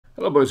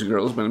Hello, boys and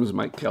girls. My name is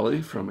Mike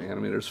Kelly from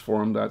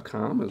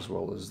AnimatorSforum.com, as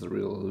well as the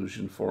Real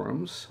Illusion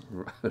forums.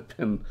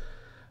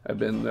 I've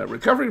been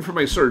recovering from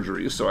my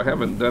surgery, so I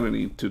haven't done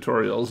any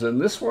tutorials. And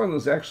this one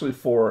is actually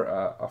for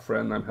a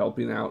friend I'm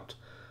helping out,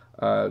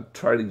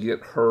 try to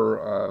get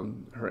her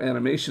her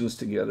animations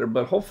together.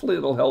 But hopefully,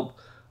 it'll help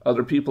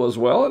other people as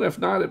well. And if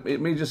not,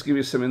 it may just give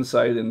you some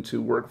insight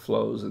into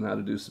workflows and how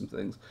to do some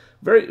things.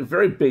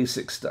 Very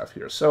basic stuff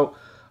here. So.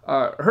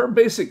 Her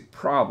basic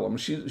problem,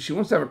 she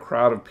wants to have a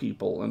crowd of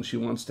people, and she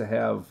wants to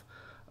have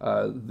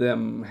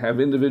them have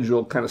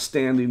individual kind of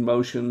standing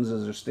motions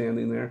as they're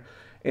standing there.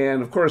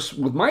 And of course,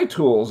 with my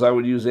tools, I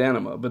would use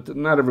Anima, but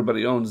not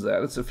everybody owns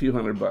that. It's a few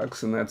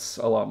 $100, and that's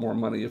a lot more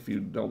money if you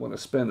don't want to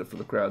spend it for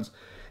the crowds.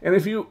 And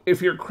if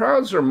your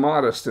crowds are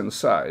modest in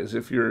size,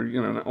 if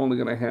you're only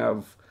going to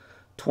have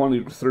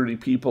 20 or 30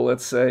 people,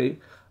 let's say,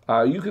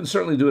 you can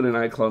certainly do it in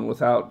iClone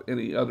without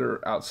any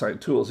other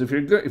outside tools. If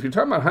you're talking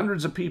about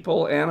hundreds of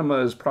people, Anima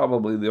is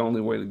probably the only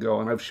way to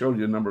go, and I've showed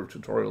you a number of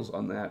tutorials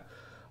on that.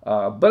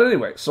 But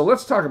anyway, so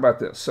let's talk about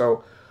this.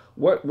 So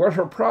what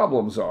her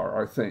problems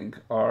are, I think,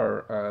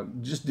 are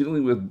just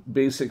dealing with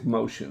basic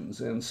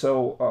motions. And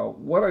so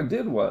what I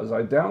did was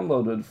I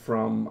downloaded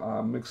from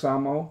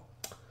Mixamo.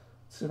 Let's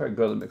see if I can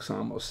go to the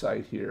Mixamo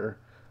site here.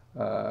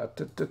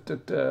 Let's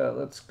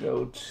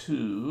go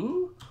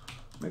to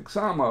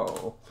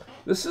Mixamo.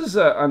 This is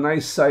a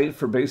nice site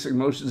for basic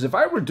motions. If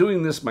I were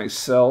doing this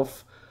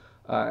myself,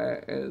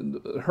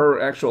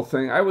 her actual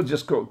thing, I would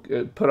just go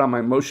put on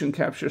my motion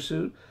capture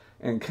suit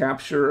and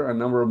capture a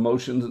number of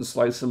motions and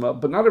slice them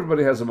up. But not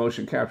everybody has a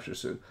motion capture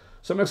suit.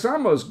 So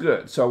Mixamo is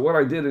good. So what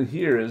I did in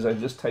here is I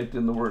just typed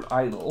in the word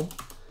idle,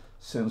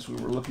 since we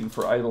were looking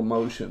for idle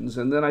motions.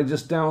 And then I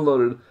just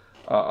downloaded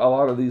a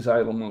lot of these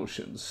idle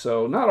motions.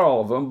 So not all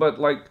of them, but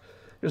like,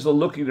 here's a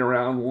looking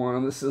around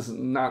one. This is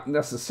not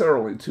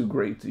necessarily too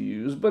great to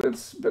use, but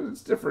it's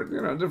different,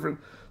 different.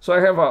 So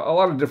I have a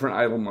lot of different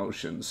idle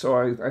motions. So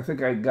I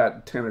think I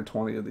got 10 or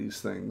 20 of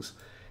these things.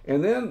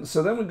 And then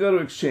we go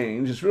to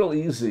Exchange. It's real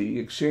easy.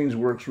 Exchange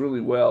works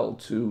really well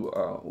to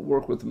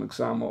work with the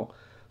Mixamo.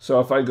 So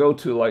if I go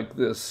to like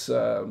this,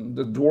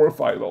 the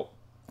dwarf idle,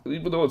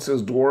 even though it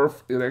says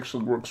dwarf, it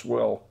actually works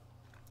well,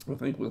 I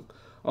think, with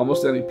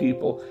almost any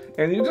people.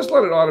 And you just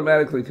let it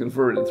automatically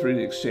convert in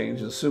 3D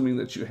Exchange, assuming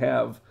that you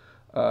have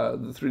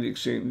the 3D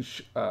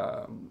Exchange,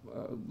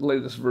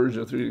 latest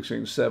version of 3D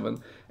Exchange 7.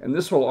 And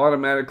this will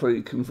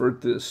automatically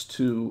convert this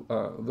to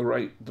the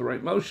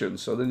right motion.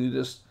 So then you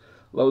just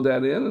load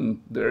that in,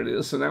 and there it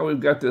is. So now we've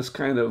got this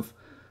kind of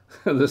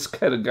this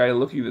kind of guy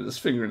looking at his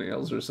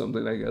fingernails or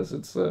something, I guess.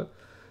 It's sort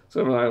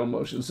of an idle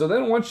motion. So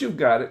then once you've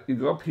got it, you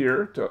go up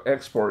here to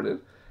export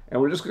it. And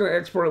we're just going to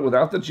export it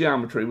without the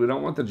geometry. We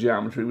don't want the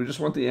geometry. We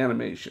just want the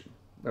animation.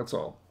 That's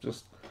all.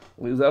 Just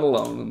leave that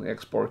alone and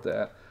export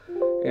that.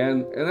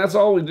 And that's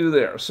all we do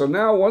there. So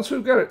now once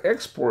we've got it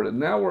exported,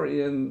 now we're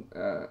in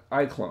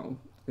iClone.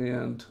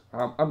 And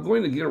I'm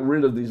going to get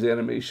rid of these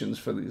animations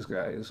for these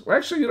guys. Well,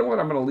 actually, you know what?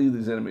 I'm going to leave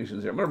these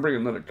animations here. I'm going to bring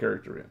another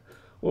character in.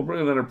 We'll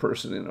bring another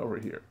person in over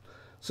here.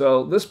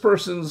 So this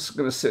person's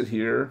going to sit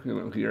here,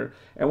 here.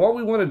 And what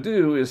we want to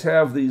do is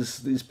have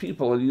these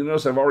people, and you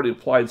notice I've already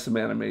applied some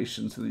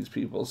animations to these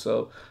people,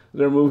 so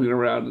they're moving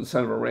around in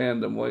kind of a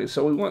random way.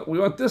 So we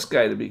want this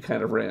guy to be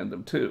kind of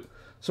random too.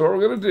 So what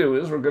we're going to do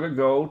is we're going to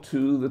go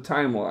to the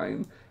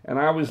timeline, and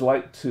I always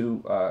like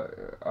to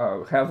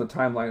have the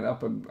timeline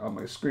up on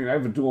my screen. I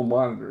have a dual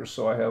monitor,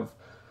 so I have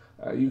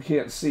you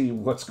can't see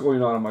what's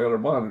going on my other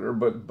monitor,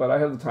 but I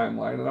have the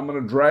timeline, and I'm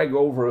going to drag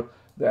over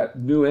that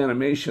new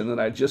animation that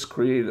I just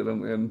created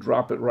and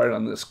drop it right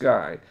on this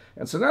guy.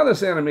 And so now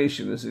this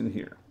animation is in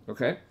here,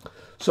 okay?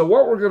 So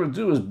what we're going to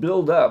do is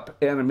build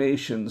up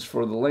animations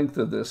for the length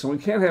of this, and we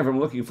can't have him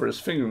looking for his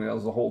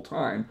fingernails the whole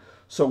time.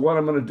 So what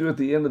I'm going to do at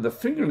the end of the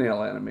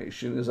fingernail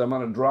animation is I'm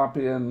going to drop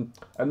in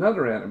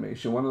another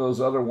animation, one of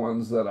those other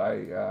ones that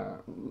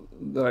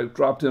I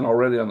dropped in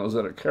already on those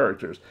other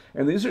characters.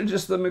 And these are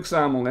just the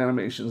Mixamo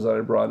animations that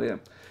I brought in.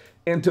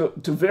 And to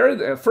vary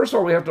that, first of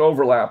all, we have to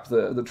overlap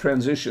the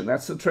transition.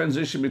 That's the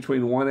transition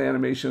between one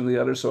animation and the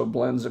other, so it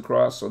blends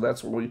across. So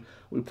that's where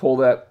we pull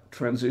that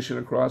transition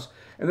across.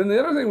 And then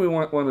the other thing we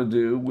want to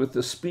do with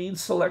the speed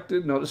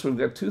selected, notice we've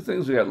got two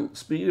things. We have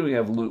speed and we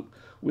have loop.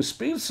 With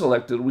speed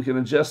selected, we can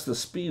adjust the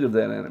speed of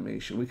that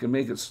animation. We can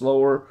make it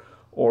slower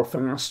or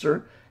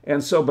faster.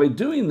 And so by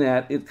doing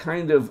that, it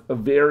kind of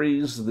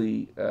varies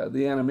the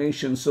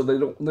animation so they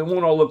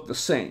won't all look the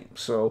same.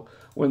 So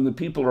when the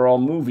people are all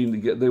moving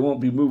together, they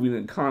won't be moving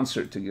in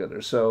concert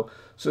together. So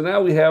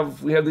now we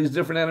have these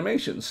different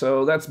animations.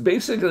 So that's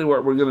basically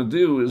what we're going to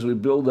do is we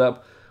build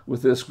up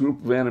with this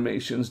group of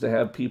animations to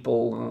have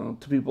people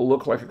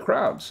look like a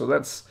crowd. So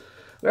that's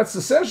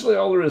essentially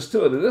all there is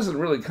to it. It isn't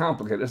really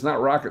complicated. It's not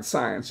rocket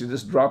science. You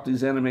just drop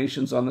these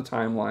animations on the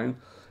timeline.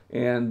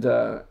 And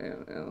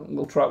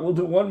we'll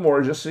do one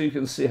more just so you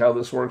can see how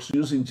this works.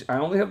 I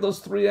only have those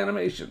 3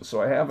 animations,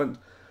 so I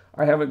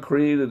haven't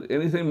created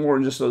anything more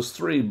than just those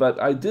 3.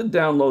 But I did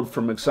download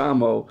from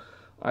Mixamo,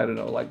 I don't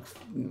know, like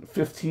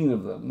 15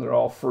 of them. They're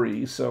all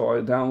free, so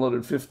I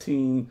downloaded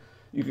 15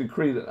 you can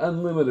create an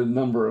unlimited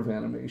number of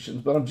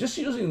animations. But I'm just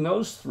using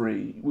those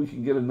three. We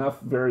can get enough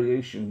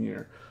variation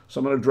here. So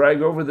I'm going to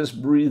drag over this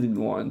breathing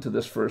one to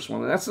this first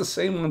one. And that's the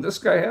same one this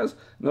guy has.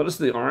 Notice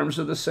the arms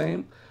are the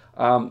same.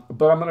 But I'm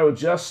going to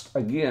adjust,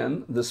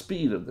 again, the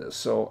speed of this.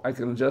 So I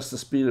can adjust the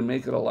speed and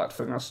make it a lot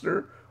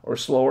faster or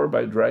slower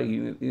by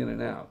dragging it in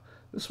and out.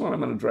 This one I'm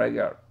going to drag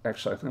out.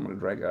 Actually, I think I'm going to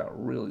drag it out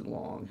really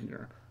long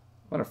here.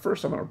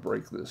 First, I'm going to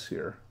break this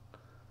here.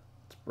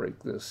 Let's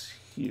break this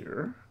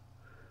here.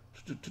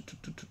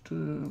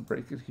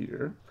 Break it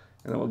here.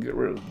 And then we'll get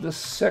rid of this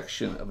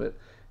section of it.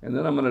 And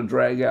then I'm going to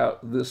drag out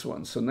this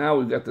one. So now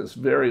we've got this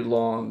very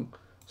long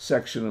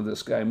section of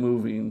this guy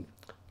moving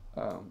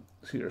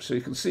here. So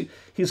you can see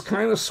he's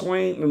kind of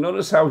swaying.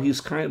 Notice how he's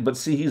but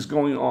see, he's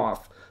going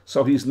off.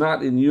 So he's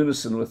not in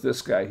unison with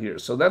this guy here.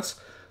 So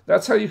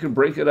that's how you can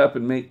break it up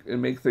and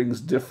make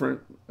things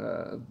different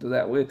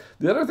that way.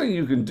 The other thing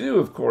you can do,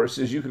 of course,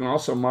 is you can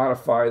also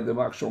modify the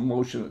actual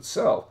motion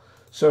itself.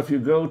 So if you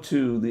go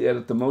to the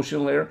Edit the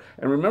Motion layer,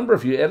 and remember,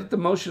 if you edit the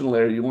motion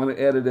layer, you want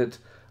to edit it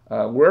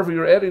wherever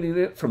you're editing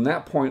it. From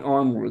that point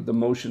onward, the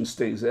motion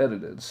stays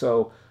edited.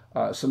 So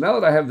so now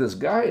that I have this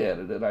guy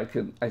edited, I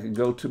can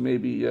go to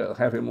maybe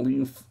have him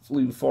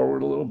lean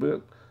forward a little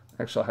bit.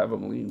 Actually, I'll have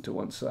him lean to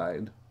one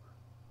side.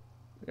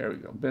 There we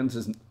go. Bends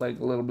his leg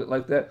a little bit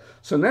like that.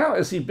 So now,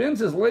 as he bends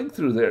his leg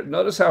through there,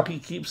 notice how he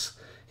keeps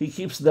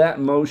that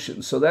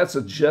motion. So that's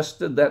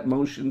adjusted that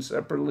motion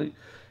separately.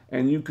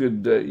 And you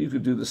could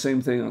do the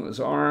same thing on his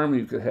arm.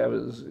 You could have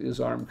his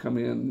arm come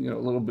in, a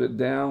little bit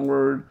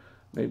downward,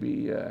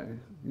 maybe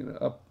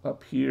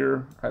up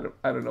here. I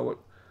don't know what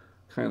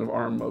kind of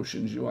arm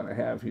motions you want to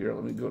have here.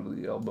 Let me go to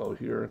the elbow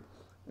here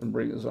and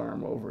bring his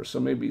arm over. So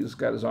maybe he's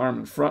got his arm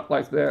in front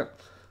like that.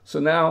 So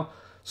now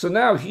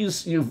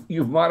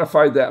you've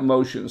modified that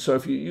motion. So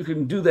if you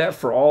can do that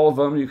for all of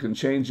them, you can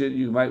change it.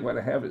 You might want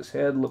to have his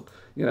head look,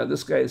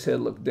 this guy's head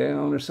look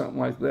down or something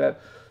like that.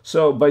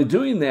 So by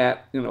doing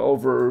that,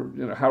 over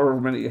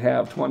however many you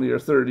have, 20 or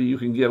 30, you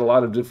can get a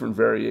lot of different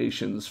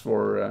variations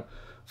for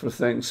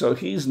things. So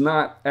he's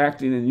not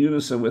acting in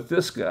unison with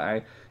this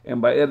guy,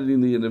 and by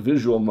editing the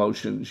individual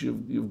motions,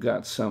 you've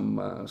got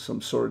some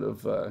sort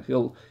of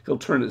he'll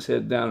turn his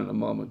head down in a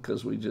moment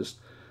because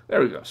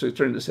there we go. So he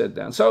turned his head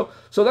down. So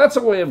that's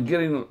a way of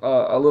getting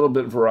a little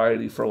bit of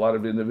variety for a lot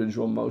of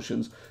individual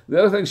motions. The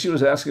other thing she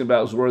was asking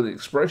about is where the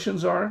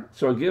expressions are.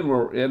 So again,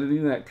 we're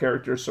editing that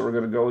character, so we're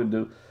going to go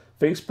into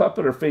Face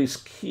Puppet or Face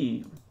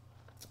Key.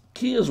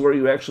 Key is where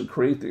you actually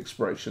create the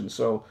expression.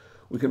 So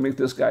we can make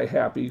this guy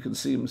happy. You can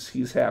see him;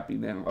 he's happy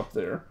now up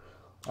there.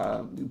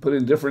 You put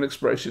in different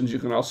expressions. You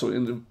can also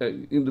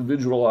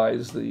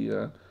individualize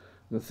the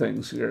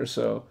things here.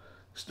 So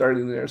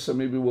starting there, so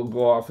maybe we'll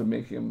go off and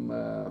make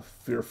him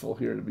fearful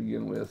here to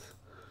begin with.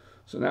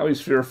 So now he's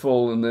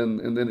fearful, and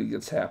then he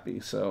gets happy.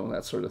 So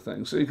that sort of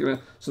thing.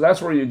 So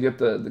that's where you get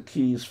the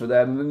keys for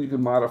that, and then you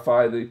can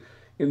modify the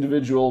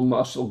individual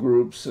muscle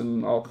groups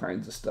and all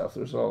kinds of stuff.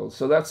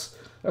 So that's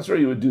where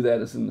you would do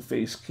that, is in the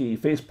Face Key.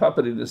 Face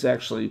Puppeting is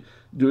actually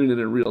doing it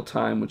in real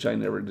time, which I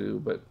never do,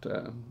 but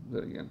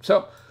then again.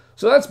 So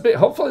that's big.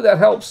 Hopefully that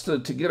helps to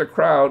get a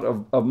crowd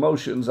of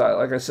motions.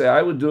 Like I say,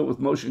 I would do it with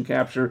motion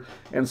capture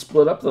and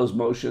split up those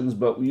motions,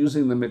 but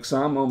using the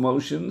Mixamo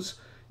motions,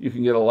 you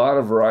can get a lot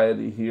of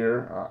variety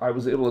here. I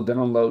was able to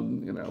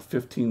download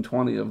 15,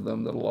 20 of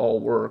them that'll all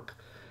work.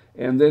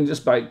 And then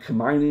just by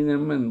combining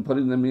them and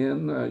putting them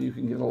in, you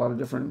can get a lot of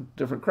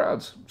different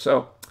crowds.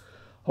 So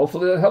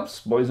hopefully that helps,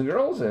 boys and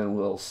girls, and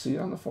we'll see you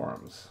on the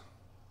forums.